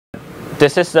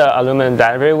This is the aluminum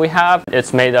battery we have.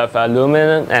 It's made of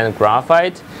aluminum and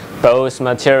graphite. Both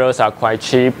materials are quite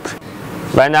cheap.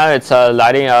 Right now it's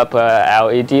lighting up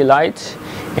LED light,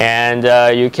 and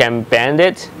you can bend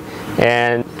it,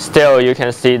 and still you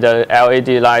can see the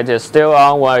LED light is still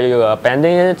on while you are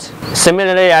bending it.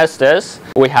 Similarly as this,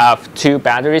 we have two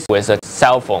batteries with a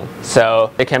cell phone, so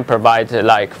it can provide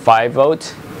like 5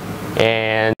 volt,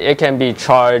 and it can be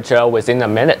charged within a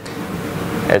minute.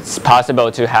 It's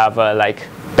possible to have like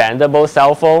bendable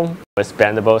cell phone with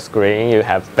bendable screen. You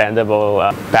have bendable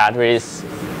batteries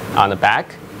on the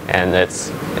back, and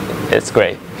it's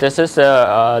great. This is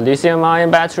a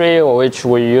lithium-ion battery, which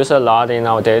we use a lot in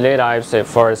our daily lives.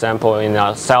 For example, in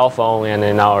our cell phone and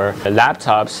in our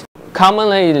laptops.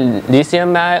 Commonly,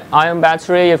 lithium-ion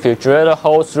battery, if you drill a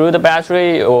hole through the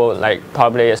battery, it will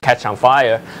probably catch on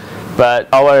fire. But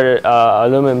our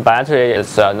aluminum battery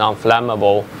is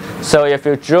non-flammable. So if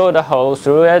you drill the hole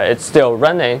through it, it's still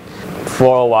running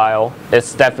for a while.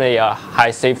 It's definitely a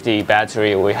high safety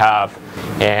battery we have,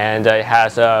 and it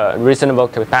has a reasonable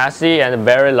capacity and a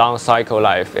very long cycle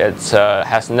life. It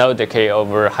has no decay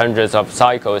over hundreds of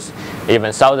cycles,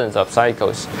 even thousands of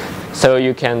cycles. So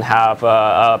you can have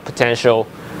a potential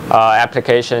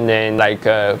application in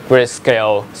grid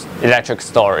scale electric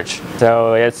storage.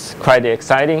 So it's quite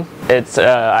exciting.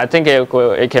 I think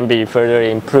it can be further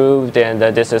improved, and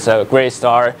this is a great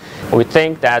start. We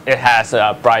think that it has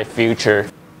a bright future.